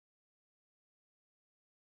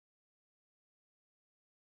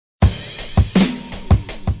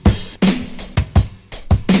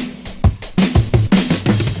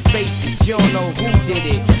you don't know who did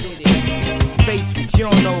it. Face it, you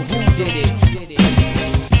don't know who did it.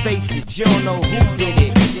 Face it, you don't know who did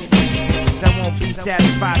it. That won't be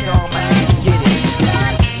satisfied till all my niggas get it.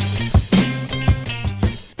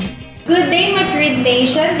 Good day, Madrid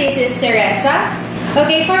Nation. This is Teresa.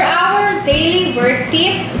 Okay, for our daily work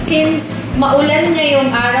tip, since maulan ngayong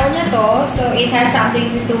araw na to, so it has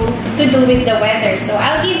something to do with the weather. So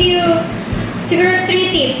I'll give you siguro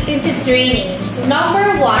 3 tips since it's raining. So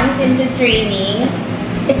number 1, since it's raining,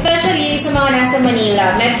 especially sa mga nasa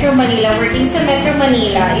Manila, Metro Manila, working sa Metro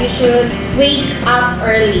Manila, you should wake up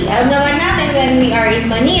early. Alam naman natin when we are in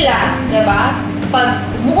Manila, diba? Pag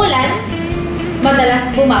umuulan, madalas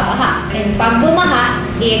bumabaha. And pag bumaha,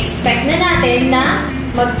 i-expect na natin na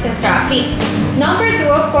magta-traffic. Number 2,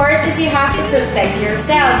 of course, is you have to protect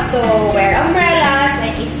yourself. So, wear umbrellas,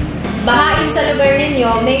 and if bahain sa lugar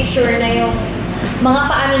ninyo, make sure na yung mga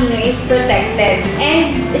paa ninyo is protected.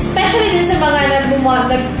 And especially din sa mga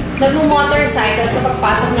nagmo-motorcycle sa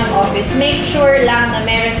pagpasok ng office, make sure lang na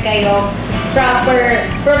meron kayong proper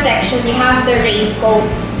protection. You have the raincoat.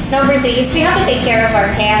 Number 3 is we have to take care of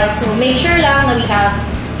our health. So make sure lang na we have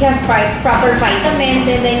proper vitamins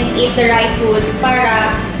and then eat the right foods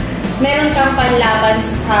para meron kang panlaban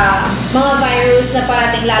sa mga virus na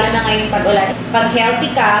parating, lalo na ngayong tag-ulan. Pag healthy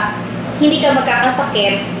ka, hindi ka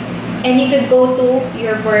magkakasakit, and you could go to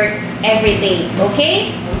your work every day.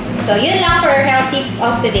 Okay? So yun lang for our health tip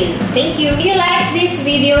of the day. Thank you. If you like this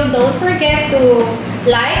video, don't forget to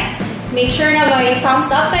like. Make sure na may thumbs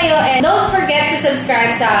up kayo, and don't forget to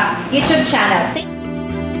subscribe sa YouTube channel. Thank you.